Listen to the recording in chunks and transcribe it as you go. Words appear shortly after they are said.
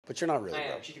But you're not really I am.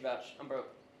 broke. She can vouch. I'm broke.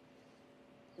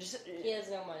 He has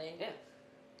no money. Yeah.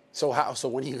 So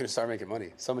when are you going to start making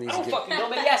money? Somebody I needs don't to fucking know.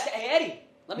 Maybe ask Hey, Eddie.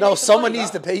 Let me No, make some someone money,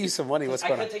 needs to bro. pay you some money. What's I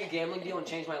going on? could take a gambling deal and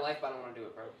change my life, but I don't want to do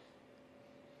it, bro.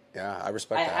 Yeah, I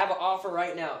respect I that. have an offer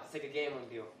right now to take a gambling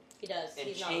deal He does. and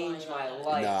He's change not lying my about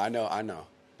life. No, I know.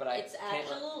 But I It's can't.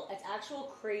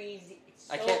 actual crazy. It's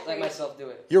so I can't let crazy. myself do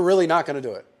it. You're really not going to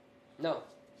do it. No,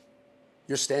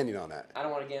 You're standing on that. I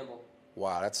don't want to gamble.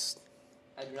 Wow, that's...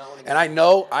 I do not want to. And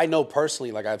I know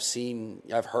personally, like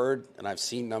I've heard, and I've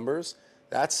seen numbers.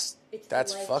 That's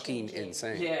fucking life-changing.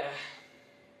 insane. Yeah.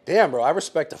 Damn, bro, I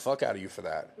respect the fuck out of you for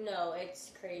that. No,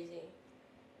 it's crazy.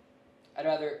 I'd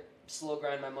rather slow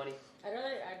grind my money. I'd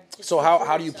just So do it how for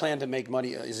do you yourself. plan to make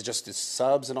money? Is it just the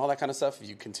subs and all that kind of stuff? If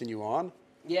you continue on?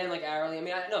 Yeah, and like hourly. I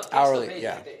mean, I know. Hourly, still pays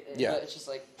yeah. me, Yeah. But it's just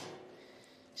like.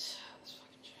 This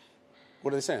fucking shit.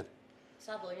 What are they saying?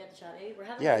 Stop looking at the chat, baby. We're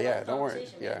having Yeah, a yeah. real Don't worry.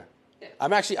 conversation, Yeah. man.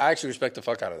 I actually respect the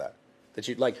fuck out of that. That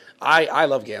you like. I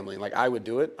love gambling. Like I would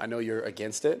do it. I know you're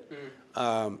against it.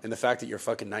 And the fact that you're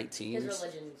fucking 19. His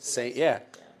religion's Saying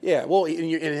against yeah. Well,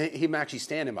 and him actually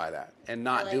standing by that and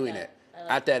not like doing that. it I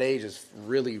like at that age is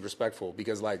really respectful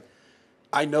because like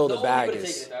I know the No, bag we would've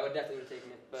is. taken it. I would definitely have taken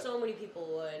it. But So many people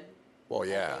would. Well,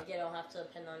 yeah. I think you don't have to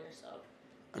depend on yourself.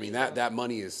 I mean that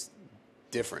money is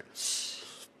different.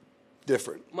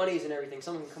 Different. money isn't everything.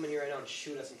 Someone can come in here right now and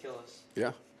shoot us and kill us.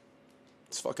 Yeah.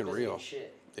 It's fucking Doesn't real. mean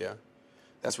shit. Yeah.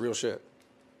 That's real shit.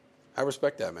 I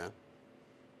respect that, man.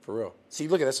 For real. See,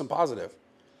 look at that's some positive.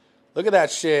 Look at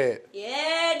that shit.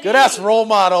 Yeah, dude. Good ass role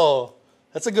model.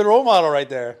 That's a good role model right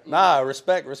there. Nah,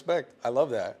 respect. I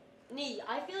love that. Nee,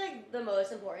 I feel like the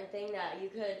most important thing that you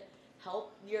could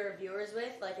help your viewers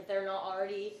with, like if they're not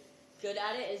already good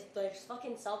at it, is like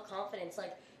fucking self-confidence.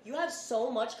 Like you have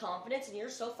so much confidence and you're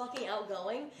so fucking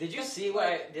outgoing. Did you Just, see what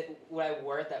I did? What I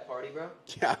wore at that party, bro?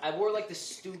 Yeah. I wore like the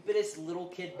stupidest little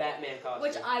kid Batman costume.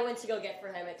 Which I went to go get for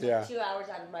him. It took Yeah. 2 hours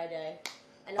out of my day.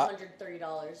 And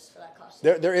 $130 for that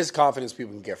costume. There is confidence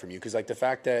people can get from you because like the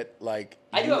fact that like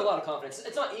I do have a lot of confidence.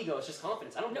 It's not ego. It's just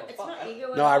confidence. I don't No, give a it's fuck. not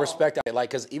ego at no, all. I respect that. Like,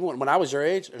 because even when I was your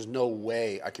age, there's no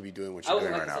way I could be doing what I you're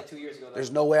wasn't doing like right this now. like 2 years ago. Though.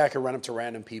 There's no way I could run up to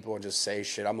random people and just say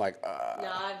shit. I'm like,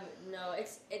 No,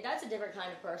 that's a different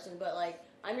kind of person, but like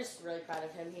I'm just really proud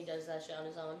of him. He does that shit on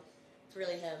his own. It's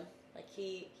really him. Like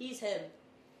he's him.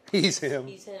 he's him.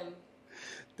 He's him.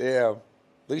 Damn.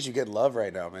 Look at you getting love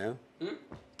right now, man. Hmm?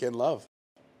 Getting love.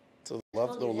 It's a Oh,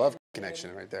 little yeah. love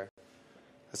connection right there.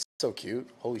 That's so cute.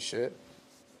 Holy shit.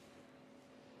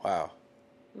 Wow.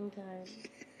 Okay.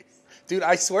 Dude,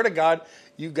 I swear to God,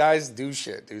 you guys do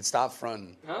shit, dude. Stop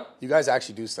fronting. Huh? You guys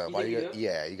actually do stuff. You Why think you we guys, do?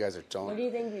 yeah, you guys are What don't. do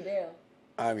you think we do?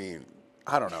 I mean,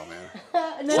 I don't know,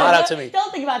 man. No, not up to me.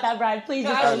 Don't think about that, Brad. Please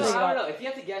No, just actually, don't think I about don't it. know. If you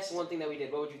have to guess one thing that we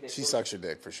did, what would you think? She What sucks your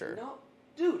dick for sure. No,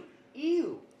 dude.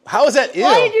 Ew. How is that ew?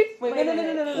 Why did you? Wait,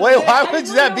 no. Wait, why I would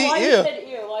just that wonder be why ew? You said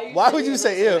ew? Why said would you ew?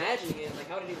 say ew? Imagining it, like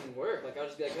how would it even work? Like I would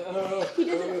just be like, oh. He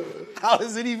doesn't. How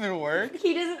does it even work?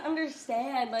 He doesn't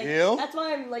understand. Like Ew? That's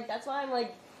why I'm like.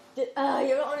 You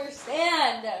don't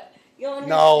understand. You don't understand.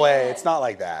 No way. It's not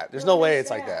like that. There's You no don't way it's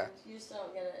like understand. that. You just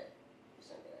don't get it. You just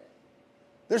don't get it.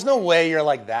 There's no way you're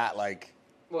like that, like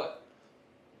What?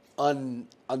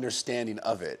 understanding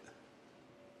of it.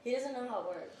 He doesn't know how it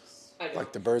works. I do.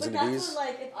 Like the birds But and the that's bees. what,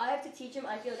 like, if I have to teach him,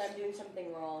 I feel like I'm doing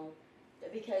something wrong.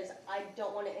 Because I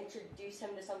don't want to introduce him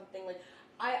to something, like,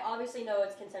 I obviously know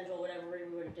it's consensual, whatever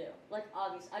we were to do. Like,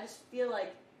 obvious. I just feel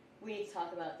like we need to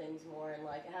talk about things more, and,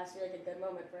 like, it has to be, like, a good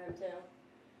moment for him,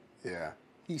 too. Yeah.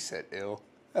 He said ill.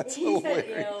 That's He said,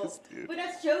 hilarious, ew. dude. But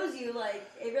that shows you, like,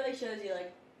 it really shows you,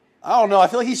 like, I don't know. I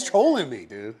feel like he's trolling me,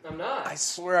 dude. I'm not. I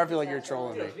swear I feel like you're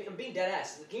trolling me. Dude, I'm being dead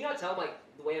ass. Can you not tell like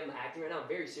the way I'm acting right now? I'm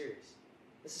very serious.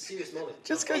 This is a serious moment.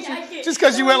 Just I because get- just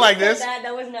because you went like this.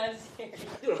 That was not serious.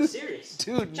 Dude, I'm serious.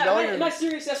 Dude, Chat, no, am I you're...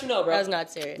 serious? Yes or no, bro? That was not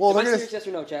serious. Well, am I they're serious? gonna... Yes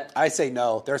or no, chat? I say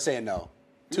no. They're saying no.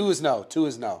 Two is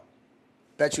no.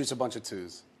 Bet you it's a bunch of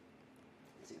twos.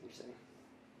 Let's see what you're saying.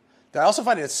 I also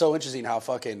find it so interesting how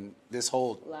fucking this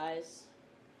whole... Lies.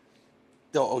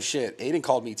 Oh, shit. Aiden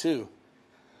called me, too.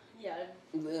 Yeah.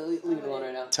 Leave it alone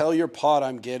right now. Tell your pod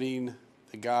I'm getting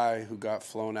the guy who got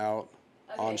flown out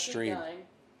Okay, on keep stream. going.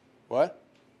 What?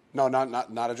 No,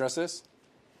 not address this?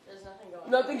 There's nothing going on.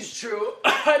 Nothing's true.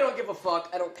 I don't give a fuck.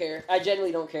 I don't care. I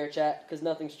genuinely don't care, chat, because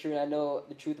nothing's true, and I know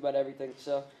the truth about everything.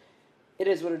 So, it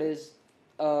is what it is.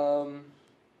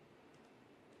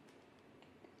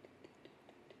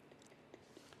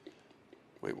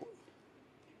 Wait,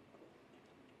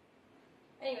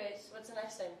 Anyways, what's the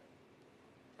next thing?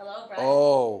 Hello, Brad?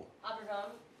 oh. Off your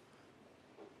phone?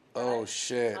 Oh,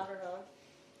 shit. Off your phone?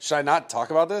 Should I not talk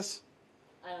about this?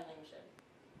 I don't think we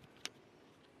should.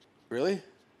 Really?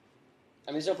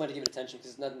 I mean, there's no point to give it attention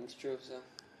because nothing's true. So,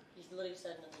 He's literally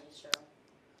said nothing is true.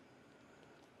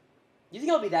 you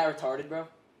think I'll be that retarded, bro?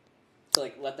 To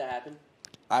like let that happen?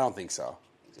 I don't think so.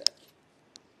 Exactly.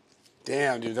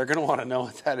 Damn, dude, they're gonna want to know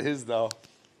what that is, though.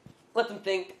 Let them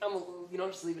think.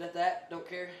 Just leave it at that. Don't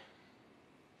care.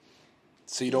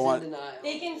 So you don't want. He's in denial.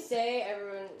 They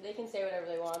can say whatever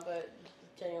they want, but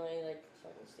genuinely, like, it's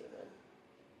fucking stupid.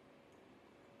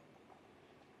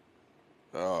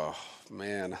 Oh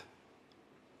man.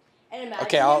 And imagine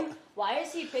Okay, him, why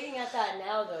is he picking at that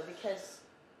now though? Because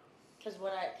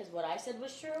what I said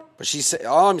was true. But she said,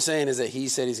 all I'm saying is that he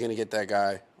said he's gonna get that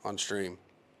guy on stream.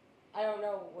 I don't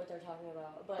know what they're talking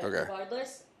about, but Okay.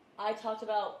 regardless, I talked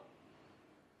about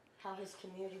how his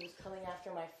community was coming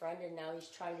after my friend, and now he's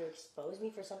trying to expose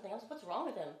me for something else. What's wrong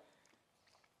with him?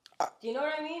 Do you know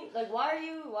what I mean? Like, why are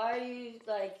you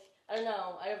like? I don't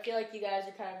know. I feel like you guys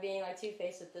are kind of being like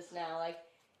two-faced with this now. Like,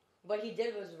 what he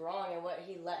did was wrong, and what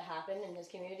he let happen in his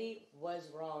community was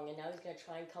wrong, and now he's gonna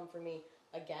try and come for me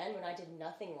again when I did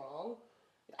nothing wrong.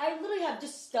 I literally have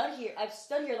just stood here. I've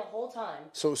stood here the whole time.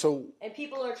 So And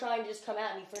people are trying to just come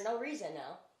at me for no reason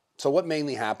now. So what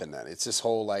mainly happened then? It's this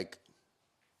whole like.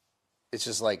 It's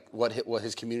just like what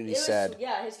his community said.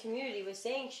 Yeah, his community was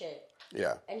saying shit.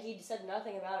 Yeah. And he said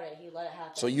nothing about it. He let it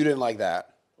happen. So you didn't like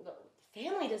that. The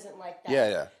family doesn't like that.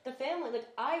 Yeah. The family, like,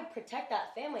 I protect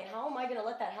that family. How am I going to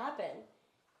let that happen?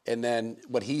 And then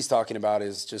what he's talking about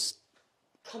is just.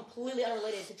 Completely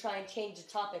unrelated to try and change the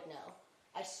topic now.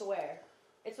 I swear.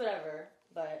 It's whatever,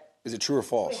 but... Is it true or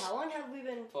false? Wait, how long have we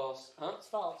been... False. Huh? It's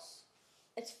false.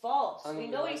 It's false. I'm We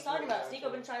gonna know be what he's like- talking about.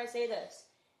 Sneeko been trying to say this.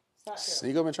 It's not true.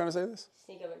 Sneeko been trying to say this?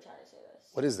 Sneeko been trying to say this.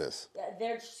 What is this? Yeah,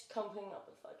 they're just coming up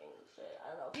with fucking shit. I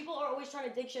don't know. People are always trying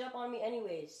to dig shit up on me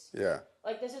anyways. Yeah.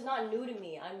 Like, this is not new to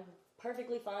me. I'm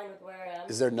perfectly fine with where I am.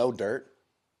 Is there no dirt?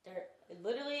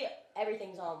 Literally,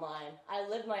 everything's online. I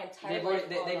lived my entire They've life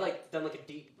like online. done like a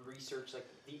deep research, like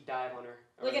deep dive on her.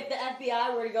 Like, if the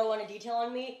FBI were to go into detail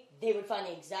on me, they would find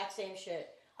the exact same shit.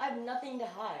 I have nothing to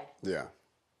hide. Yeah.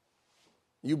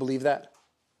 You believe that?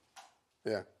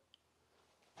 Yeah.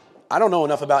 I don't know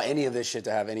enough about any of this shit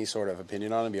to have any sort of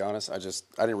opinion on it, to be honest. I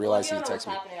didn't realize if you he don't know what's texted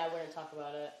me. happening, I wouldn't talk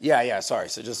about it. Yeah, sorry.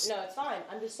 So just. No, it's fine.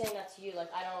 I'm just saying that to you. Like,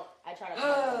 I try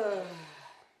to...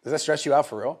 Does that stress you out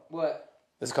for real? What?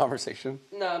 This conversation?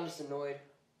 No, I'm just annoyed.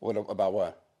 What about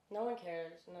what? No one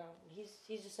cares. No.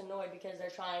 He's just annoyed because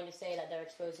they're trying to say that they're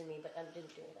exposing me, but I didn't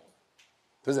do anything.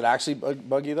 Does it actually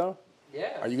bug you though?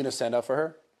 Yeah. Are you gonna stand up for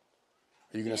her?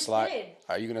 Are you gonna just slide? did.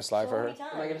 Are you gonna slide So for her? many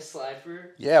times. Am I gonna slide for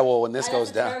her? Yeah. Well, when this That's goes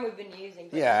the down. term we've been using.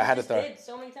 But Yeah, I had just to throw- did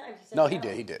so many times. He said No, no.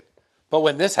 he did. But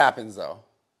when this happens though,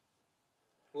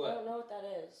 I What? don't know what that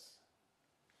is.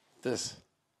 this.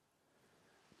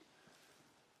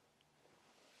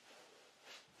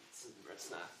 It's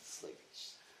not. It's like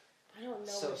I don't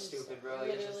know. So what he's stupid, saying. bro.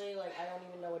 You're Literally, like, I don't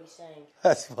even know what he's saying.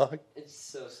 That's fuck. it's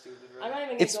so stupid, bro. I'm not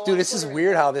even. It's gonna go dude. on This is Twitter.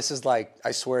 weird. How this is like.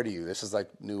 I swear to you, this is like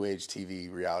new age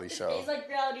TV reality show. It's like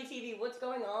reality TV. What's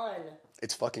going on?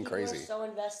 It's fucking People crazy. are so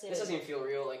invested. This doesn't even feel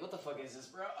real. Like, what the fuck is this,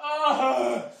 bro?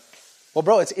 Oh! Well,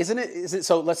 bro, isn't it? Is it?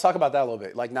 So let's talk about that a little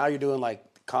bit. Like now you're doing like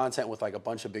content with like a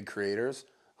bunch of big creators.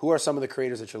 Who are some of the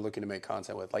creators that you're looking to make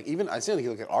content with? Like even I see like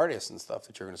you look at artists and stuff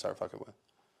that you're gonna start fucking with.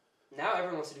 Now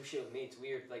everyone wants to do shit with me. It's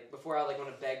weird. Like before, I like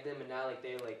want to beg them, and now like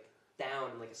they're like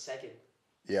down in like a second.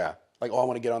 Yeah. Like, oh, I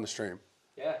want to get on the stream.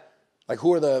 Yeah. Like,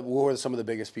 who are some of the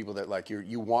biggest people that like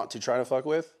you want to try to fuck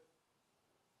with?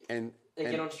 And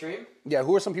Get on stream. yeah,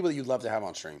 who are some people that you'd love to have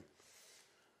on stream?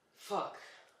 Fuck.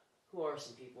 Who are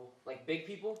some people? Like big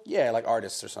people? Yeah, like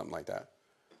artists or something like that.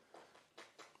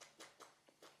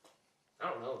 I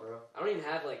don't know, bro. I don't even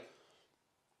have like.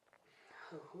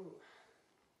 Who?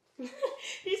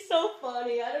 He's so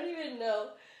funny. I don't even know.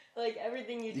 Like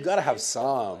everything you. You gotta have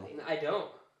some. I don't.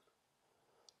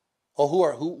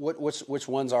 Oh, which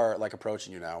ones are like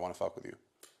approaching you now? I want to fuck with you.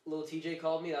 Lil TJ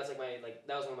called me. That was like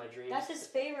that was one of my dreams. That's his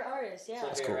favorite artist. Yeah.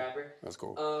 That's my favorite rapper. That's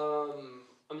cool.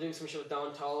 I'm doing some shit with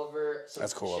Don Tolliver. Some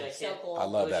That's cool. Shit I So can't, cool. I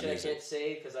love other that shit music. I can't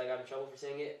say because I got in trouble for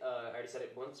saying it. I already said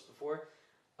it once before.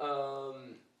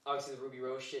 Obviously the Ruby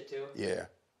Rose shit too. Yeah.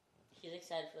 He's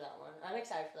excited for that one. I'm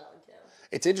excited for that one too.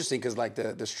 It's interesting because like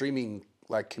the streaming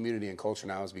like community and culture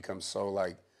now has become so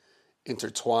like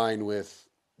intertwined with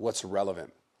what's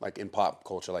relevant like in pop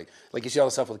culture. Like you see all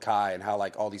the stuff with Kai and how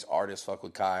like all these artists fuck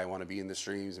with Kai, want to be in the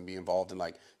streams and be involved in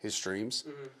like his streams.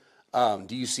 Mm-hmm.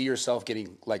 Do you see yourself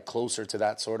getting like closer to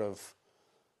that sort of?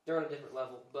 They're on a different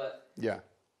level, but Yeah.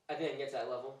 I think I can get to that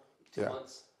level. 2 Yeah.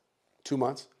 months. 2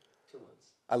 months. 2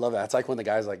 months. I love that. It's like when the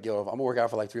guy's like, "Yo, if I'm gonna work out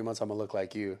for like 3 months, I'm gonna look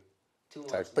like you." 2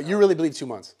 Type. months. But you really believe 2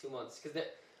 months? 2 months because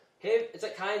it's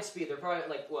like Kai and Speed. They're probably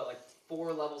like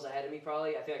 4 levels ahead of me,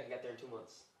 probably. I think I can get there in 2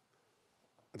 months.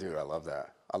 Dude, I love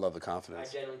that. I love the I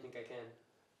confidence. genuinely think I can.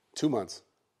 2 months.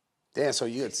 Damn, so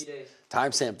you 60 days.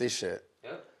 timestamp this shit.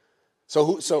 Yep. So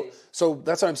who? 60 days. So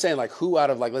that's what I'm saying. Like, who out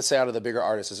of like, let's say out of the bigger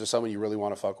artists, is there someone you really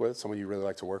want to fuck with? Someone you really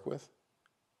like to work with,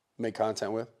 make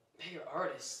content with? Bigger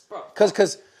artists, bro.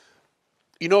 Because,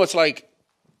 you know, it's like,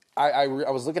 I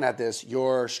was looking at this.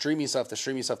 Your streaming stuff, the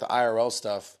IRL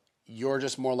stuff. You're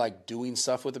just more like doing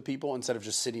stuff with the people instead of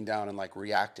just sitting down and like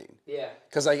reacting. Yeah.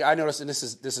 Because like I noticed, and this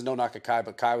is no knock at Kai,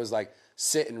 but Kai was like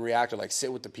sit and react or like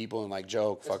sit with the people and like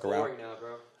joke, fuck around. Boring now,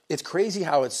 bro. It's crazy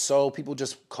how it's so people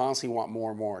just constantly want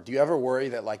more and more. Do you ever worry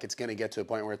that like it's gonna get to a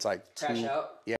point where it's like Crash out? Yeah.